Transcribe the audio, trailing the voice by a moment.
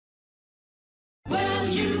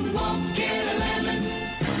won't get a lemon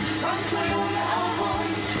from Toyota of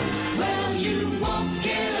Orange. Well, you won't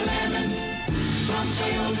get a lemon from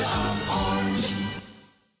Toyota of Orange.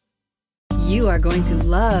 You are going to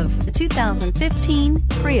love the 2015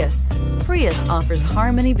 Prius. Prius offers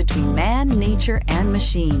harmony between man, nature, and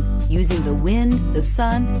machine. Using the wind, the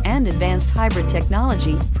sun, and advanced hybrid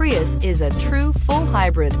technology, Prius is a true full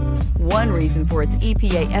hybrid. One reason for its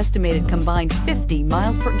EPA estimated combined 50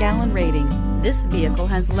 miles per gallon rating. This vehicle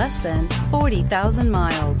has less than 40,000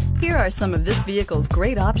 miles. Here are some of this vehicle's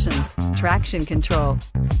great options: traction control,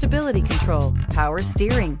 stability control, power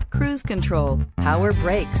steering, cruise control, power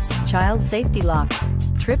brakes, child safety locks,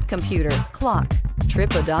 trip computer, clock,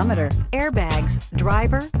 trip odometer, airbags,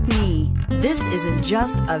 driver, knee. This isn't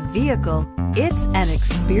just a vehicle, it's an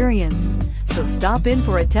experience. So stop in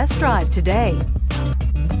for a test drive today.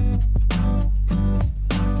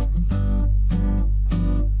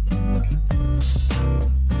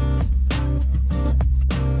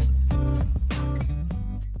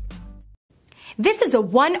 This is a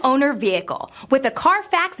one-owner vehicle with a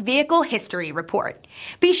Carfax Vehicle History Report.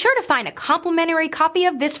 Be sure to find a complimentary copy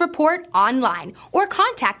of this report online or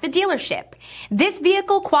contact the dealership. This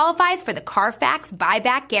vehicle qualifies for the Carfax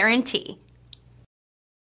Buyback Guarantee.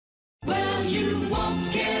 Well, you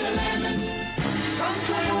won't get a lemon from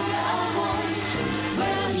Toyota of Orange.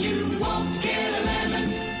 Well, you won't get a lemon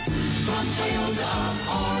from Toyota of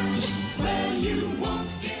Orange.